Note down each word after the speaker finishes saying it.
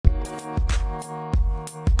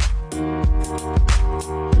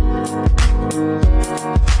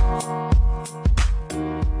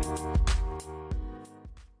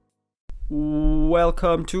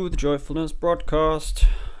welcome to the Joyfulness Broadcast.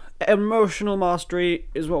 Emotional mastery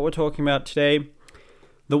is what we're talking about today.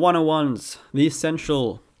 The 101s, the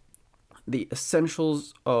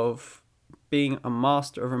essentials of being a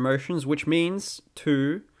master of emotions, which means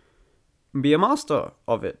to be a master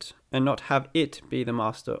of it and not have it be the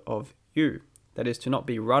master of you. That is, to not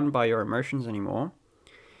be run by your emotions anymore,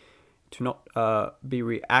 to not be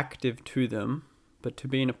reactive to them, but to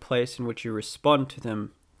be in a place in which you respond to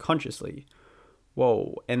them consciously.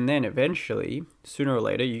 Whoa. And then eventually, sooner or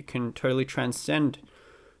later, you can totally transcend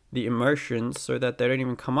the emotions so that they don't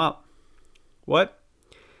even come up. What?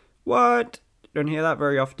 Don't hear that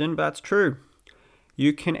very often, but that's true.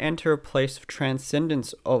 You can enter a place of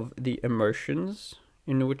transcendence of the emotions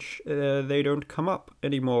in which they don't come up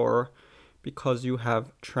anymore because you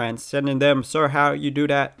have transcended them. So how you do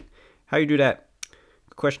that?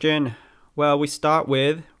 Question. Well, we start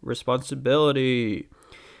with responsibility.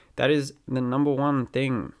 That is the number one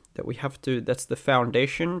thing that we have to, that's the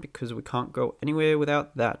foundation, because we can't go anywhere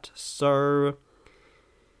without that. So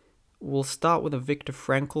we'll start with a Viktor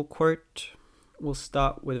Frankl quote.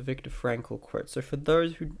 So for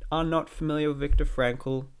those who are not familiar with Viktor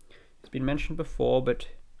Frankl, it's been mentioned before, but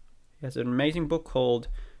he has an amazing book called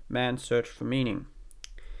Man's Search for Meaning.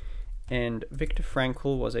 And Viktor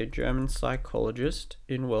Frankl was a German psychologist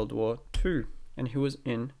in World War II, and he was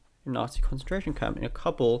in a Nazi concentration camp, in a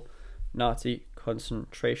couple Nazi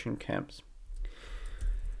concentration camps.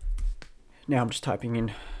 Now I'm just typing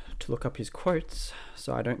in to look up his quotes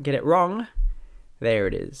so I don't get it wrong. There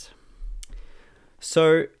it is.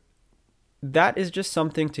 So that is just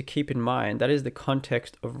something to keep in mind. That is the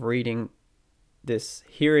context of reading this,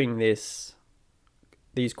 hearing these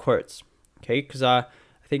quotes. Okay, because I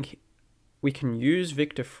think we can use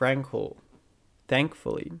Viktor Frankl,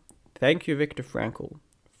 thankfully. Thank you, Viktor Frankl,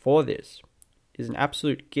 for this. It is an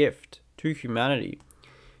absolute gift to humanity,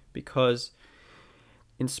 because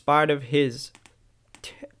in spite of his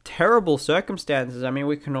terrible circumstances, I mean,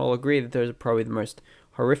 we can all agree that those are probably the most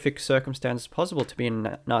horrific circumstances possible to be in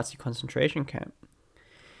a Nazi concentration camp.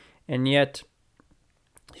 And yet,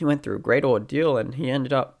 he went through a great ordeal, and he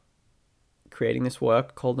ended up creating this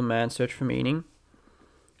work called The Man's Search for Meaning.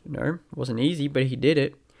 You know, it wasn't easy, but he did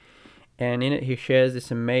it. And in it, he shares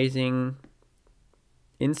this amazing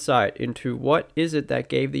insight into what is it that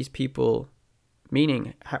gave these people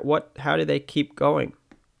meaning. How did they keep going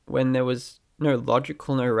when there was no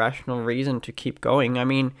logical, no rational reason to keep going? I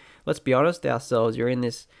mean, let's be honest with ourselves. You're in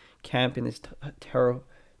this camp, in this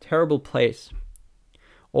terrible place.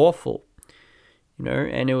 Awful. You know,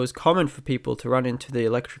 and it was common for people to run into the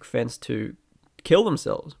electric fence to kill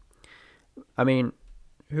themselves. I mean,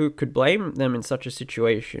 who could blame them in such a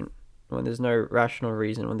situation when there's no rational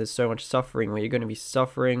reason, when there's so much suffering, where you're going to be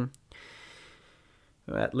suffering?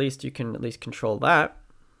 At least you can control that.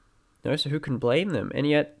 You know, so who can blame them? And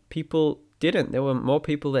yet people didn't. There were more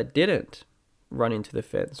people that didn't run into the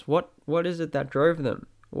fence. What is it that drove them?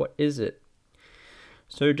 What is it?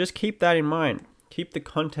 So just keep that in mind. Keep the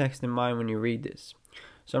context in mind when you read this.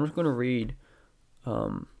 So I'm just going to read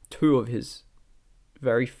two of his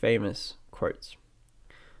very famous quotes.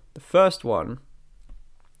 The first one: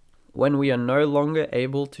 when we are no longer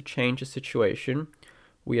able to change a situation,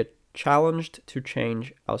 we are challenged to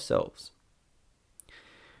change ourselves.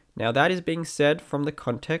 Now that is being said from the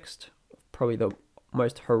context of probably the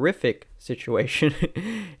most horrific situation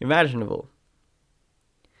imaginable.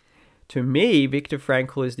 To me, Viktor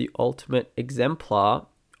Frankl is the ultimate exemplar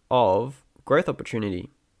of growth opportunity.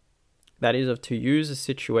 That is, of to use a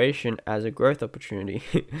situation as a growth opportunity.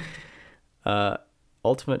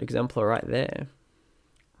 Ultimate exemplar right there,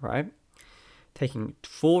 right? Taking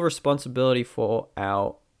full responsibility for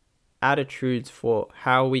our attitudes, for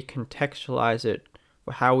how we contextualize it,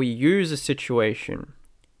 for how we use a situation,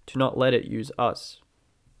 to not let it use us.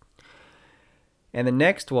 And the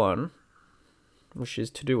next one, which is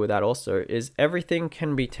to do with that also, is everything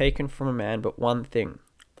can be taken from a man but one thing,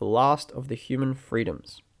 the last of the human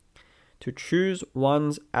freedoms: to choose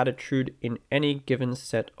one's attitude in any given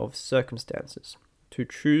set of circumstances, to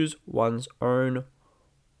choose one's own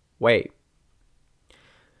way.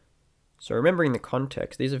 So remembering the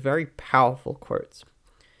context, these are very powerful quotes,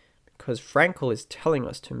 because Frankl is telling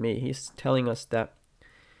us, to me, he's telling us that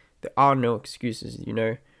there are no excuses. You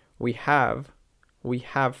know, we have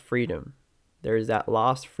freedom. There is that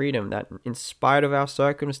last freedom that in spite of our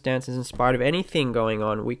circumstances, in spite of anything going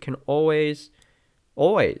on, we can always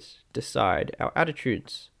decide our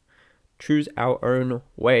attitudes, choose our own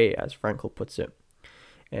way, as Frankl puts it.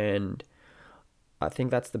 And I think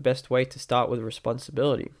that's the best way to start with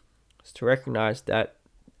responsibility, is to recognize that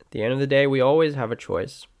at the end of the day, we always have a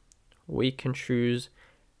choice. We can choose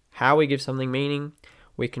how we give something meaning.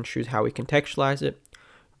 We can choose how we contextualize it.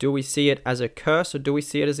 Do we see it as a curse or do we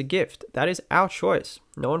see it as a gift? That is our choice.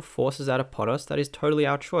 No one forces that upon us. That is totally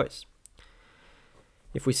our choice.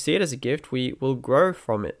 If we see it as a gift, we will grow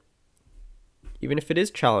from it. Even if it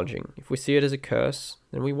is challenging. If we see it as a curse,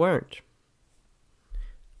 then we won't.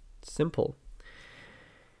 It's simple.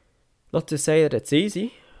 Not to say that it's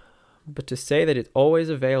easy, but to say that it's always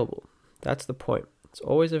available. That's the point. It's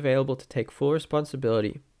always available to take full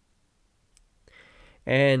responsibility.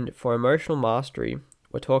 And for emotional mastery,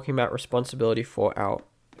 we're talking about responsibility for our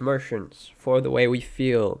emotions, for the way we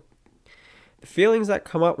feel. The feelings that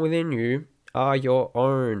come up within you are your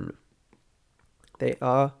own. They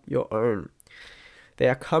are your own. They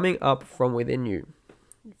are coming up from within you.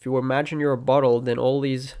 If you imagine you're a bottle, then all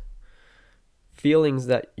these feelings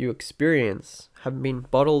that you experience have been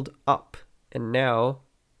bottled up, and now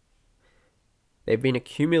they've been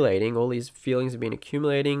accumulating. All these feelings have been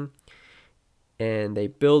accumulating, and they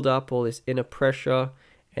build up all this inner pressure,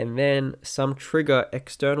 and then some trigger,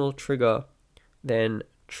 external trigger, then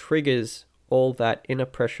triggers all that inner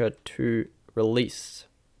pressure to release.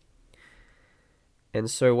 And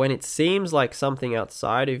so when it seems like something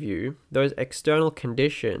outside of you, those external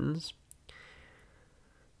conditions,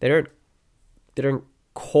 they don't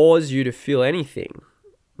cause you to feel anything.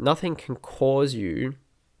 Nothing can cause you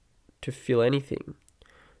to feel anything.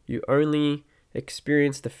 You only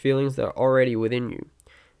experience the feelings that are already within you.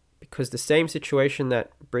 Because the same situation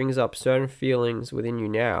that brings up certain feelings within you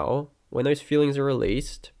now, when those feelings are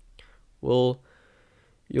released, you'll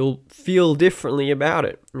feel differently about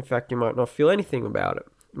it. In fact, you might not feel anything about it.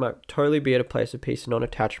 You might totally be at a place of peace and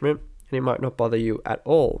non-attachment, and it might not bother you at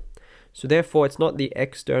all. So therefore, it's not the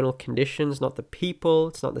external conditions, not the people,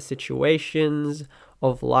 it's not the situations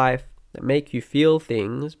of life that make you feel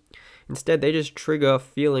things. Instead, they just trigger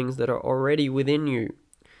feelings that are already within you.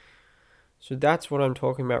 So that's what I'm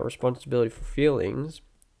talking about, responsibility for feelings.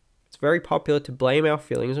 It's very popular to blame our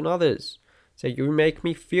feelings on others. Say, you make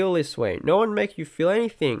me feel this way. No one make you feel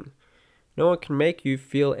anything. No one can make you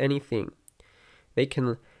feel anything. They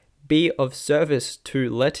can be of service to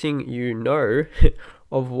letting you know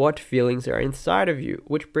of what feelings are inside of you,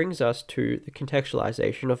 which brings us to the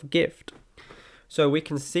contextualization of gift. So we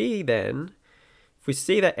can see then, if we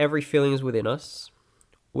see that every feeling is within us,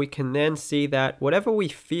 we can then see that whatever we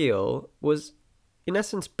feel was in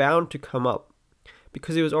essence bound to come up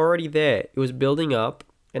because it was already there. It was building up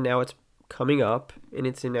and now it's coming up and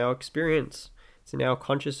it's in our experience. It's in our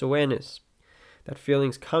conscious awareness. That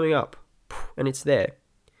feeling's coming up and it's there.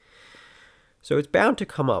 So it's bound to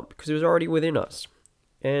come up because it was already within us.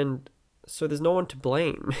 And so there's no one to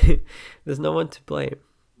blame. There's no one to blame.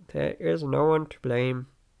 There is no one to blame.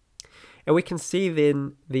 And we can see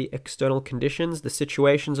then the external conditions, the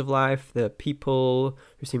situations of life, the people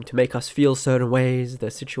who seem to make us feel certain ways,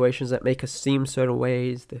 the situations that make us seem certain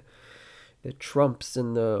ways, the Trumps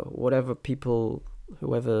and the whatever people,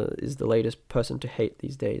 whoever is the latest person to hate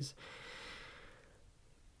these days.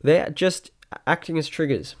 They're just acting as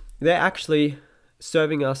triggers. They're actually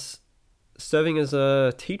serving as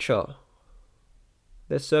a teacher.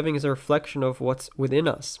 They're serving as a reflection of what's within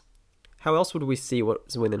us. How else would we see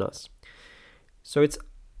what's within us? So it's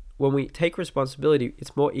when we take responsibility,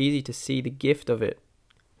 it's more easy to see the gift of it.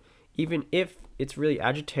 Even if it's really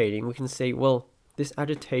agitating, we can say, well, this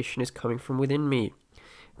agitation is coming from within me,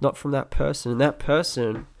 not from that person. And that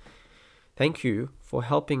person, thank you for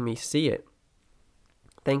helping me see it.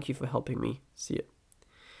 Thank you for helping me see it.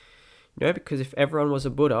 You know, because if everyone was a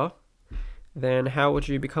Buddha, then how would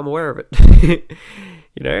you become aware of it?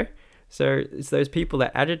 You know? So it's those people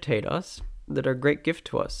that agitate us that are a great gift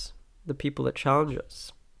to us. The people that challenge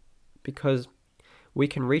us, because we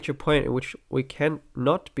can reach a point in which we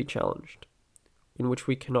cannot be challenged, in which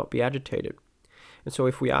we cannot be agitated. And so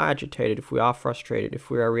if we are agitated, if we are frustrated, if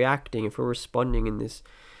we are reacting, if we're responding in this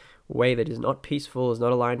way that is not peaceful, is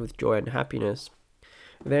not aligned with joy and happiness,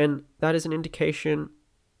 then that is an indication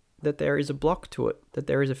that there is a block to it, that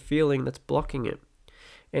there is a feeling that's blocking it.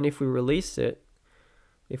 And if we release it,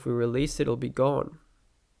 it'll be gone.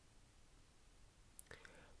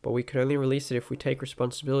 But we can only release it if we take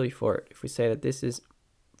responsibility for it. If we say that this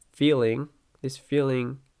feeling,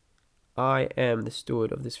 I am the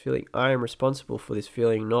steward of this feeling. I am responsible for this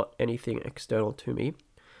feeling, not anything external to me.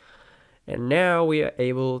 And now we are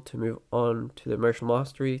able to move on to the emotional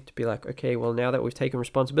mastery, to be like, okay, well, now that we've taken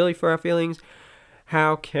responsibility for our feelings,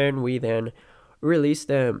 how can we then release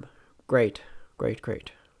them? Great.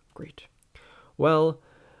 Well,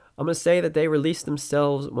 I'm going to say that they release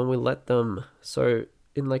themselves when we let them. So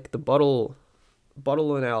in like the bottle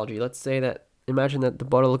analogy, let's say that imagine that the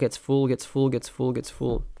bottle gets full,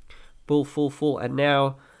 full, and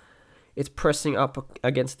now it's pressing up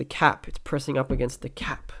against the cap. It's pressing up against the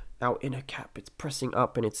cap, our inner cap. It's pressing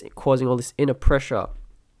up, and it's causing all this inner pressure.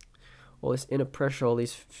 All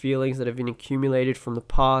these feelings that have been accumulated from the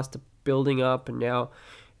past are building up, and now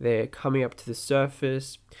they're coming up to the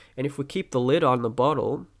surface. And if we keep the lid on the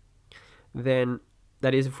bottle, then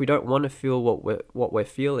that is, if we don't want to feel what we're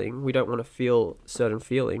feeling, we don't want to feel certain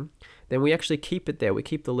feeling, then we actually keep it there. We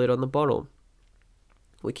keep the lid on the bottle.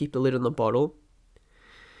 We keep the lid on the bottle,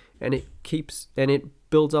 and it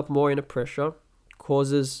builds up more inner pressure,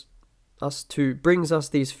 brings us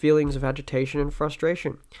these feelings of agitation and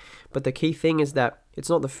frustration. But the key thing is that it's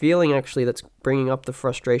not the feeling actually that's bringing up the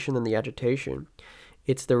frustration and the agitation.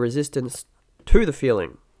 It's the resistance to the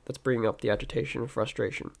feeling that's bringing up the agitation and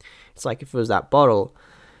frustration. It's like if it was that bottle,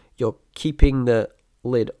 you're keeping the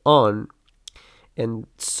lid on, and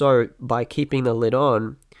so by keeping the lid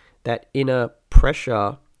on, that inner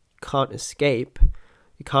pressure can't escape.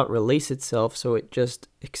 It can't release itself, so it just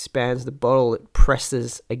expands the bottle. It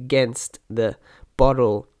presses against the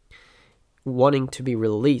bottle, wanting to be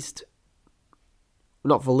released.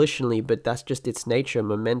 Not volitionally, but that's just its nature,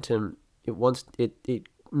 momentum. It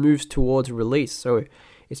moves towards release, so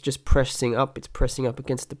it's just pressing up. It's pressing up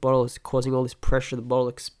against the bottle. It's causing all this pressure. The bottle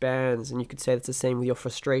expands, and you could say that's the same with your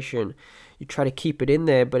frustration. You try to keep it in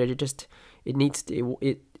there, but its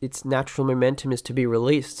natural momentum is to be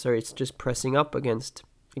released. So it's just pressing up against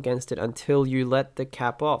it until you let the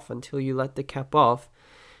cap off. And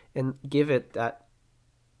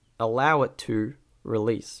allow it to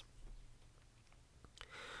release.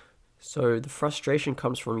 So the frustration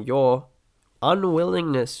comes from your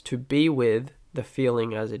unwillingness to be with the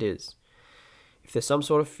feeling as it is. If there's some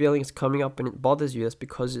sort of feeling that's coming up and it bothers you, that's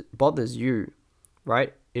because it bothers you,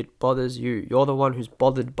 right? It bothers you. You're the one who's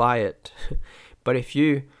bothered by it. But if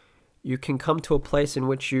you can come to a place in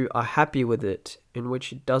which you are happy with it, in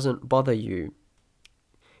which it doesn't bother you.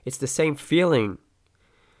 It's the same feeling,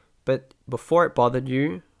 but before it bothered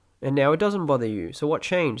you, and now it doesn't bother you. So what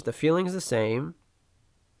changed? The feeling's the same.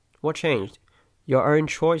 What changed? Your own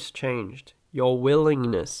choice changed. Your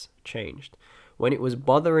willingness changed. When it was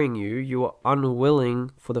bothering you, you were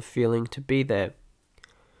unwilling for the feeling to be there.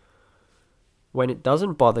 When it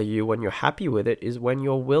doesn't bother you, when you're happy with it, is when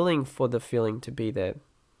you're willing for the feeling to be there.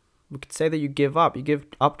 We could say that you give up. You give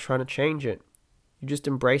up trying to change it. You just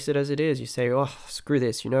embrace it as it is. You say, oh, screw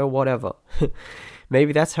this, whatever.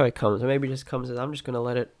 Maybe that's how it comes. Or maybe it just comes as, I'm just going to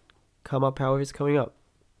let it come up however it's coming up.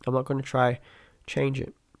 I'm not going to try change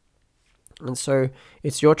it. And so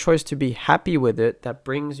it's your choice to be happy with it that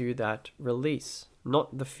brings you that release,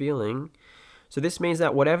 not the feeling. So this means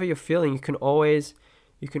that whatever you're feeling, you can always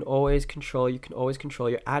control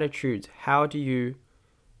your attitudes. How do you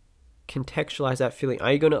contextualize that feeling?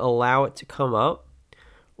 Are you going to allow it to come up,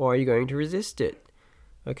 or are you going to resist it?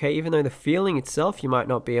 Okay, even though the feeling itself you might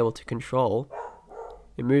not be able to control,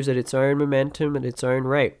 it moves at its own momentum, at its own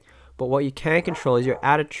rate. But what you can control is your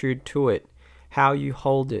attitude to it, how you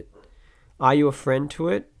hold it. Are you a friend to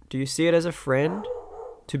it? Do you see it as a friend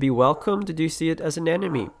to be welcomed? Or do you see it as an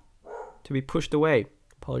enemy to be pushed away?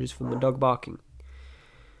 Apologies for the dog barking.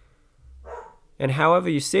 And however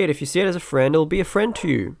you see it, if you see it as a friend, it'll be a friend to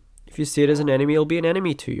you. If you see it as an enemy, it'll be an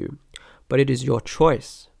enemy to you. But it is your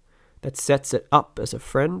choice that sets it up as a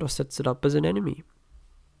friend or sets it up as an enemy.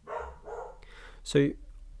 So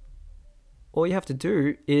all you have to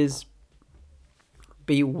do is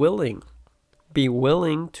be willing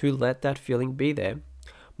to let that feeling be there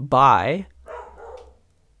by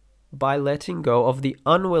letting go of the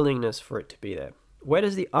unwillingness for it to be there. Where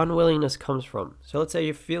does the unwillingness comes from? So let's say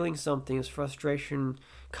you're feeling something, there's frustration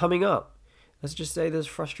coming up. Let's just say there's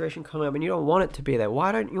frustration coming up and you don't want it to be there.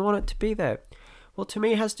 Why don't you want it to be there? Well, to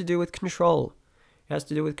me, it has to do with control. It has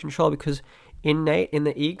to do with control because innate in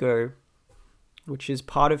the ego, which is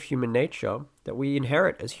part of human nature that we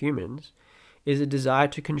inherit as humans, is a desire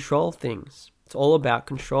to control things. It's all about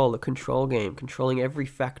control, the control game, controlling every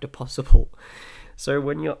factor possible. So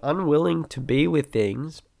when you're unwilling to be with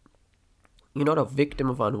things, you're not a victim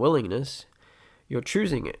of unwillingness, you're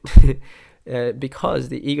choosing it because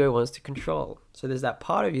the ego wants to control. So there's that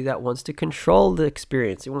part of you that wants to control the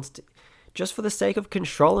experience. It wants to, just for the sake of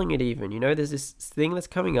controlling it even, there's this thing that's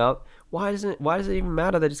coming up. Why does it even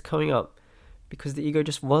matter that it's coming up? Because the ego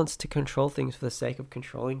just wants to control things for the sake of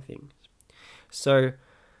controlling things. So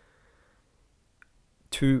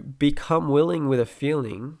to become willing with a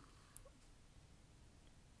feeling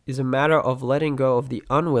is a matter of letting go of the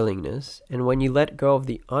unwillingness. And when you let go of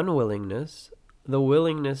the unwillingness, the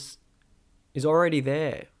willingness is already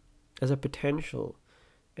there as a potential.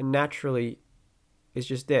 And naturally, is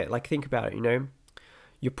just there. Like, think about it, you know?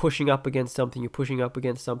 You're pushing up against something,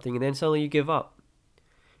 and then suddenly you give up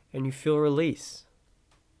and you feel release.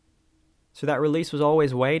 So that release was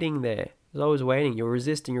always waiting there. It was always waiting. You're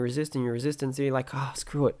resisting, and you're like,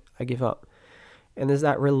 screw it, I give up. And there's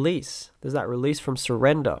that release. There's that release from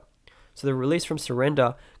surrender. So the release from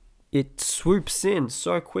surrender, it swoops in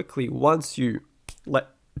so quickly once you let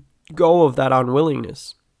go of that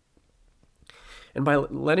unwillingness. And by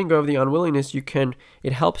letting go of the unwillingness,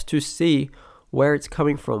 it helps to see where it's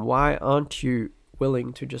coming from. Why aren't you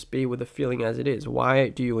willing to just be with the feeling as it is? Why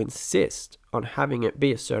do you insist on having it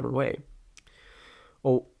be a certain way?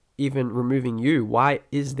 Or even removing you, why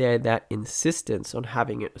is there that insistence on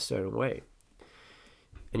having it a certain way?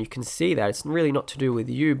 And you can see that it's really not to do with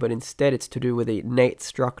you, but instead it's to do with the innate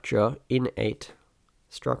structure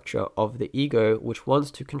of the ego, which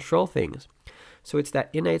wants to control things. So it's that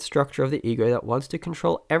innate structure of the ego that wants to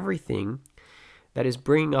control everything, that is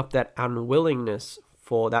bringing up that unwillingness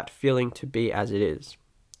for that feeling to be as it is.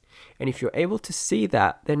 And if you're able to see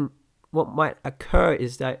that, then what might occur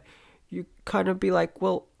is that you kind of be like,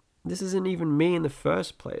 well, this isn't even me in the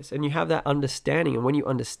first place. And you have that understanding. And when you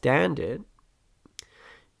understand it,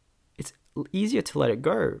 it's easier to let it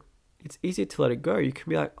go. It's easier to let it go. You can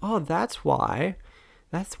be like, oh, that's why.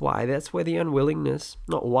 That's where the unwillingness,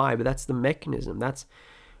 not why, but that's the mechanism. That's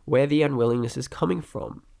where the unwillingness is coming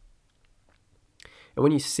from. And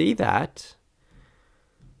when you see that,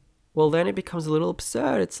 well, then it becomes a little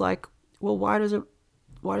absurd. It's like, well, why does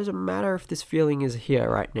it matter if this feeling is here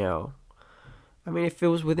right now? I mean, if it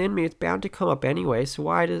was within me, it's bound to come up anyway. So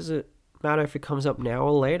why does it matter if it comes up now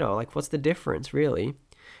or later? Like, what's the difference, really?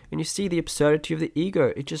 And you see the absurdity of the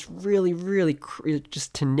ego. It just really, really, it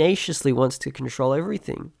just tenaciously wants to control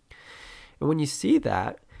everything. And when you see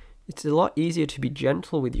that, it's a lot easier to be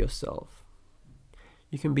gentle with yourself.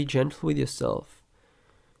 You can be gentle with yourself.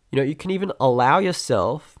 You know, you can even allow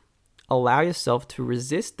yourself to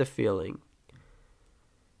resist the feeling.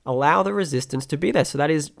 Allow the resistance to be there. So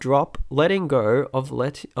that is letting go of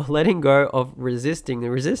resisting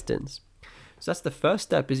the resistance. So that's the first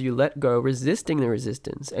step, is you let go resisting the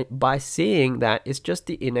resistance. And by seeing that it's just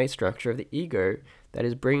the innate structure of the ego that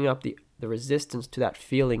is bringing up the resistance to that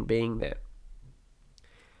feeling being there.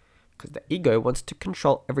 Because the ego wants to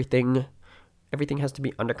control everything. Everything has to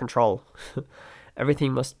be under control.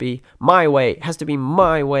 Everything must be my way. It has to be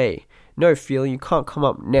my way. No, feeling, you can't come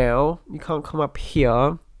up now. You can't come up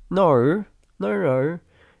here. No. It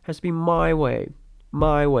has to be my way.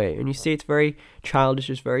 My way. And you see, it's very childish.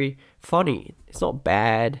 It's very funny. It's not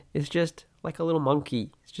bad. It's just like a little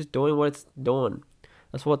monkey. It's just doing what it's doing.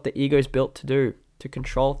 That's what the ego is built to do, to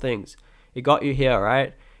control things. It got you here,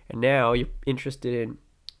 right? And now you're interested in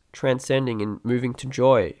transcending and moving to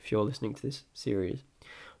joy, if you're listening to this series.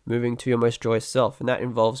 Moving to your most joyous self. And that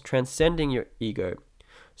involves transcending your ego.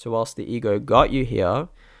 So whilst the ego got you here,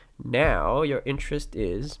 now your interest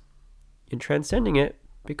is in transcending it,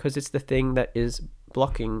 because it's the thing that is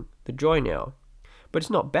blocking the joy now. But it's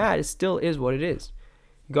not bad. It still is what it is.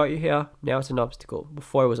 It got you here. Now it's an obstacle.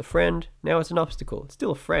 Before it was a friend. Now it's an obstacle. It's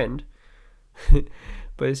still a friend.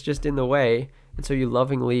 But it's just in the way. And so you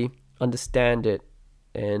lovingly understand it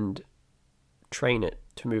and train it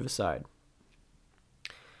to move aside.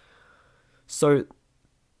 So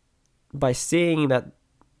by seeing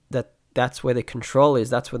that's where the control is,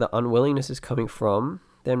 that's where the unwillingness is coming from,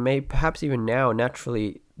 then perhaps even now,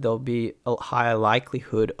 naturally, there'll be a higher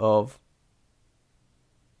likelihood of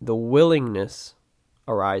the willingness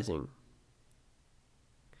arising.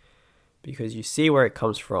 Because you see where it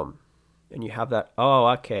comes from. And you have that, oh,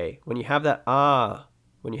 okay. When you have that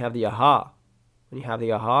when you have the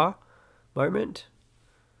aha moment,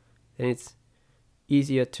 then it's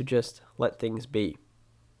easier to just let things be.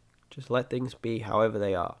 Just let things be however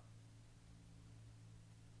they are.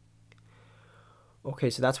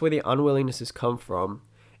 Okay, so that's where the unwillingness has come from,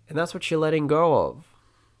 and that's what you're letting go of.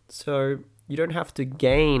 So you don't have to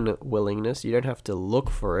gain willingness, you don't have to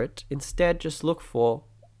look for it. Instead, just look for,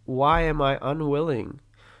 why am I unwilling?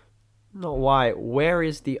 Not why, where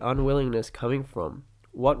is the unwillingness coming from?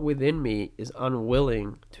 What within me is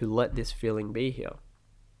unwilling to let this feeling be here?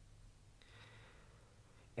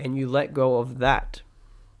 And you let go of that.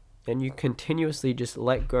 And you continuously just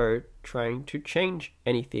let go, trying to change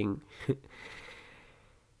anything.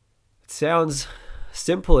 Sounds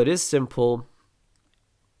simple. It is simple,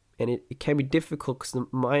 and it can be difficult because the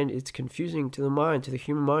mind, it's confusing to the mind. To the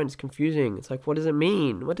human mind, it's confusing. It's like, what does it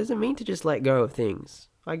mean? What does it mean to just let go of things?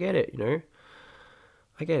 I get it,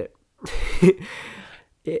 I get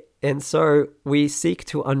it. And so we seek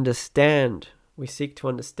to understand.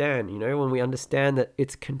 When we understand that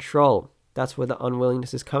it's control. That's where the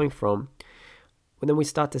unwillingness is coming from. And then we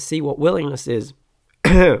start to see what willingness is.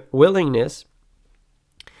 Willingness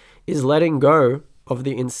is letting go of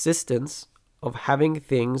the insistence of having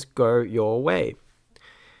things go your way.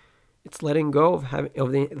 It's letting go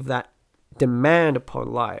of that demand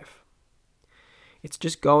upon life. It's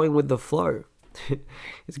just going with the flow.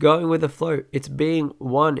 It's going with the flow. It's being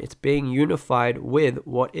one. It's being unified with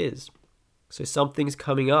what is. So something's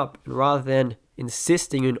coming up, and rather than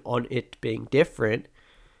insisting on it being different,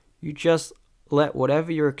 you just let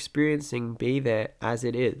whatever you're experiencing be there as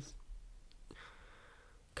it is.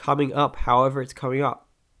 Coming up however it's coming up.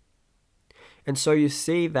 And so you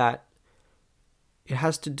see that it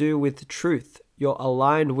has to do with truth. You're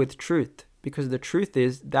aligned with truth, because the truth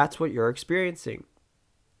is that's what you're experiencing.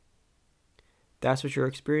 That's what you're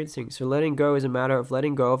experiencing. So letting go is a matter of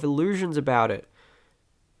letting go of illusions about it.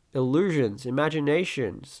 Illusions,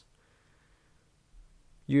 imaginations.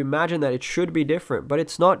 You imagine that it should be different, but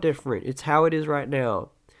it's not different. It's how it is right now.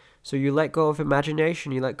 So you let go of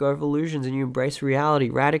imagination, you let go of illusions, and you embrace reality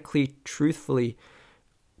radically, truthfully.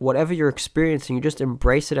 Whatever you're experiencing, you just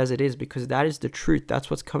embrace it as it is, because that is the truth. That's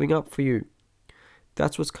what's coming up for you.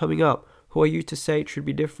 That's what's coming up. Who are you to say it should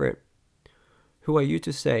be different? Who are you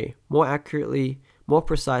to say, more accurately, more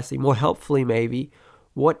precisely, more helpfully maybe,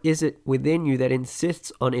 what is it within you that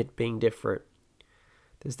insists on it being different?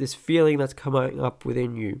 There's this feeling that's coming up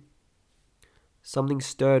within you. Something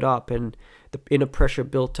stirred up and the inner pressure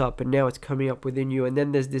built up, and now it's coming up within you. And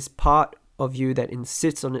then there's this part of you that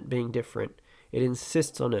insists on it being different. It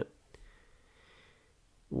insists on it.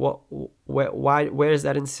 Where is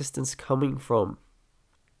that insistence coming from?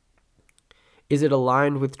 Is it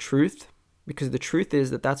aligned with truth? Because the truth is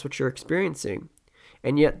that that's what you're experiencing.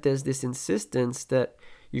 And yet there's this insistence that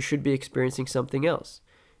you should be experiencing something else.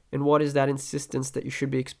 And what is that insistence that you should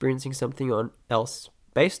be experiencing something else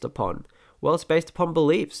based upon? Well, it's based upon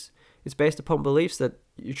beliefs. It's based upon beliefs that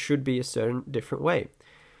it should be a certain different way.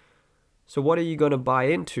 So what are you going to buy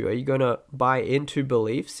into? Are you going to buy into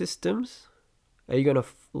belief systems? Are you going to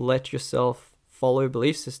let yourself follow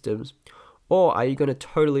belief systems? Or are you going to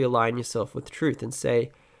totally align yourself with truth and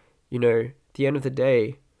say, at the end of the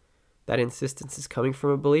day, that insistence is coming from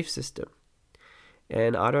a belief system.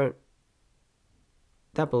 And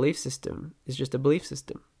that belief system is just a belief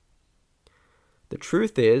system. The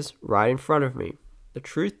truth is right in front of me. The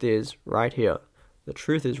truth is right here. The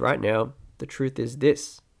truth is right now. The truth is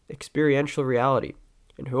this experiential reality.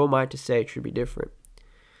 And who am I to say it should be different?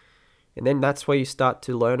 And then that's where you start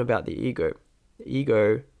to learn about the ego. The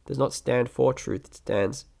ego does not stand for truth. It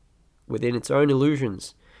stands within its own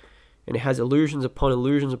illusions. And it has illusions upon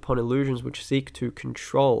illusions upon illusions which seek to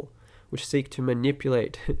control, which seek to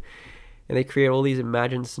manipulate. And they create all these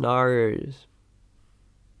imagined scenarios.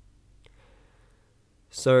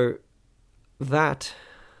 So that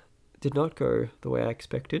did not go the way I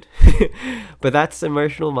expected. But that's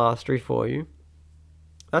emotional mastery for you.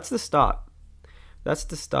 That's the start. That's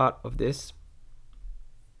the start of this.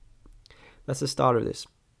 That's the start of this.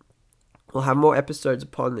 We'll have more episodes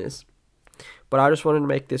upon this. But I just wanted to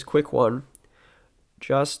make this quick one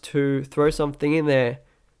just to throw something in there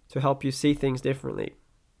to help you see things differently.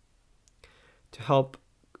 To help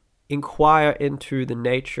inquire into the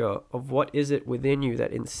nature of what is it within you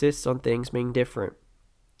that insists on things being different.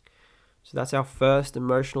 So that's our first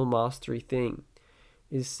emotional mastery thing,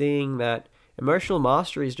 is seeing that emotional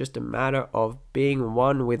mastery is just a matter of being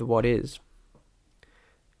one with what is.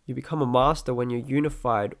 You become a master when you're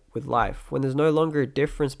unified with life, when there's no longer a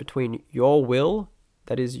difference between your will,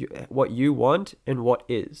 that is what you want, and what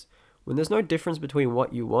is. When there's no difference between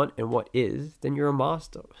what you want and what is, then you're a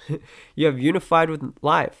master. You have unified with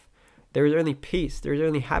life. There is only peace, there is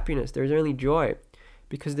only happiness, there is only joy,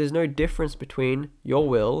 because there's no difference between your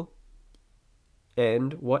will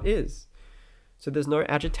and what is. So there's no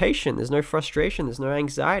agitation, there's no frustration, there's no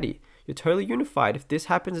anxiety. You're totally unified. If this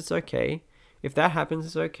happens, it's okay. If that happens,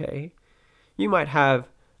 it's okay. You might have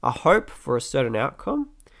a hope for a certain outcome,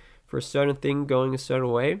 for a certain thing going a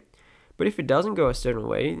certain way, but if it doesn't go a certain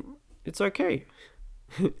way, it's okay.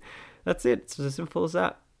 That's it. It's as simple as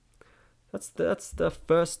that. That's the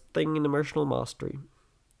first thing in emotional mastery.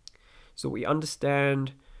 So we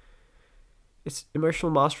understand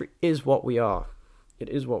emotional mastery is what we are. It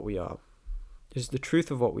is what we are. It is the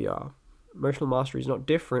truth of what we are. Emotional mastery is not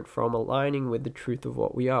different from aligning with the truth of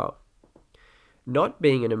what we are. Not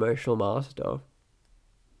being an emotional master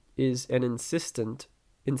is an insistence,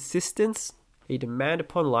 a demand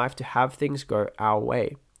upon life to have things go our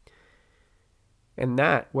way. And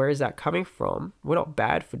where is that coming from? We're not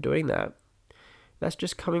bad for doing that. That's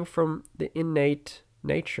just coming from the innate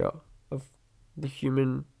nature of the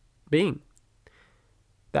human being.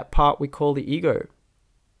 That part we call the ego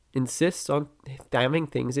insists on having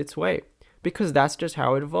things its way, because that's just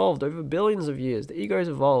how it evolved over billions of years. The ego's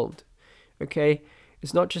evolved, okay?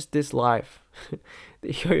 It's not just this life. The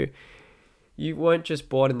ego, you weren't just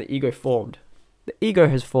born and the ego formed. The ego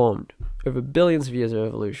has formed over billions of years of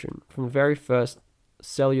evolution. From the very first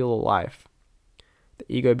cellular life, the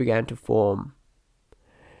ego began to form.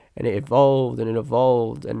 And it evolved and it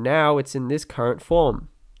evolved. And now it's in this current form.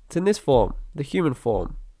 It's in this form, the human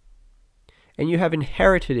form. And you have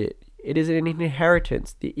inherited it. It is an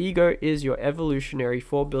inheritance. The ego is your evolutionary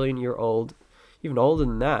 4 billion year old, even older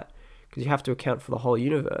than that, because you have to account for the whole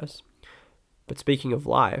universe. But speaking of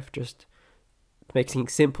life, just making it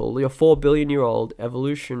simple, your 4 billion year old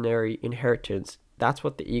evolutionary inheritance, that's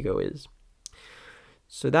what the ego is.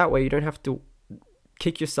 So that way you don't have to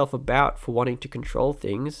kick yourself about for wanting to control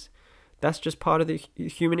things. That's just part of the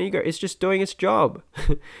human ego. It's just doing its job.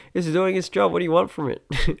 It's doing its job. What do you want from it?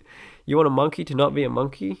 You want a monkey to not be a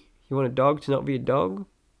monkey? You want a dog to not be a dog?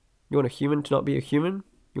 You want a human to not be a human?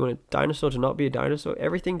 You want a dinosaur to not be a dinosaur?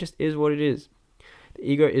 Everything just is what it is. The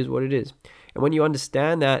ego is what it is. And when you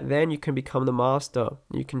understand that, then you can become the master.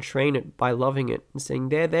 You can train it by loving it and saying,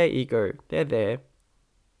 there, ego. They're there.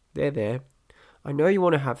 They're there. I know you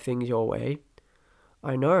want to have things your way.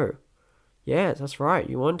 I know. Yes, that's right.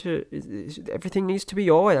 You want to... Everything needs to be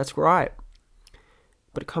your way. That's right.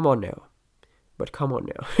 But come on now.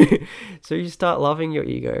 So you start loving your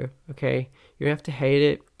ego, okay? You don't have to hate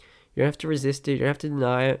it. You don't have to resist it. You don't have to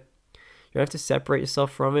deny it. You don't have to separate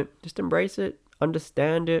yourself from it. Just embrace it.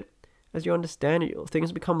 Understand it. As you understand it,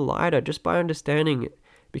 things become lighter. Just by understanding it,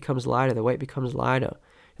 becomes lighter. The weight becomes lighter.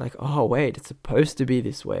 You're like, oh, wait, it's supposed to be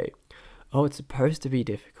this way. Oh, it's supposed to be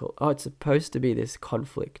difficult. Oh, it's supposed to be this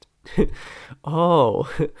conflict. Oh,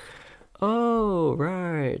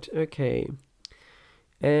 right. Okay.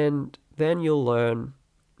 And then you'll learn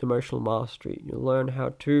emotional mastery. You'll learn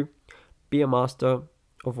how to be a master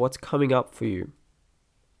of what's coming up for you.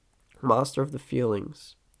 Master of the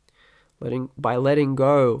feelings. By letting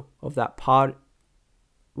go of that part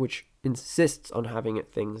which insists on having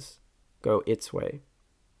things go its way.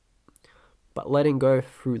 But letting go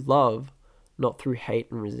through love, not through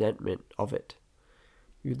hate and resentment of it.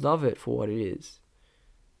 You love it for what it is.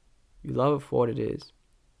 You love it for what it is.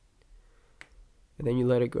 And then you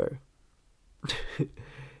let it go.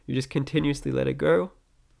 You just continuously let it go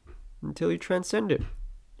until you transcend it.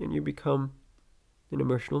 And you become an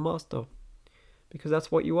emotional master. Because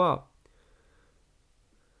that's what you are.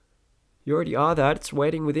 You already are that. It's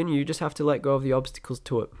waiting within you. You just have to let go of the obstacles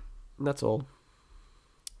to it. And that's all.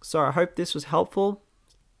 So I hope this was helpful.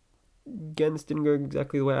 Again, this didn't go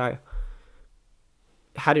exactly the way I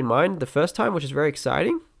had in mind the first time, which is very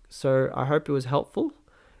exciting. So I hope it was helpful.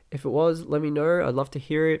 If it was, let me know. I'd love to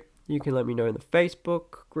hear it. You can let me know in the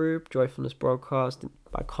Facebook group, Joyfulness Broadcast,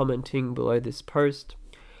 by commenting below this post.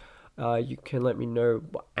 You can let me know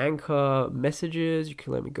what Anchor messages. You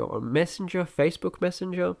can let me go on Messenger, Facebook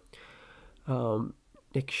Messenger.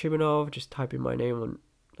 Nick Shibanov, just type in my name on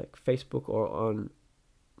like Facebook or on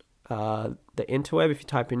the interweb. If you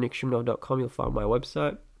type in nickshibanov.com, you'll find my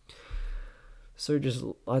website.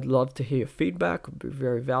 So I'd love to hear your feedback. It would be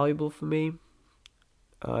very valuable for me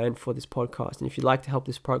and for this podcast. And if you'd like to help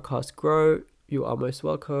this podcast grow, you are most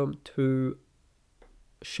welcome to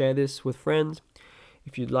share this with friends.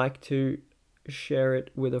 If you'd like to share it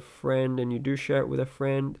with a friend and you do share it with a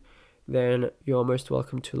friend, then you're most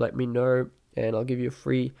welcome to let me know. And I'll give you a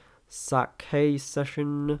free sake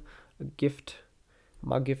session,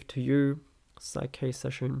 my gift to you, sake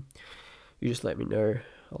session. You just let me know.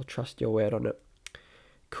 I'll trust your word on it.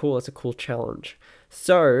 Cool, it's a cool challenge.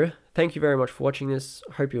 So, thank you very much for watching this.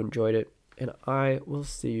 I hope you enjoyed it, and I will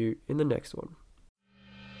see you in the next one.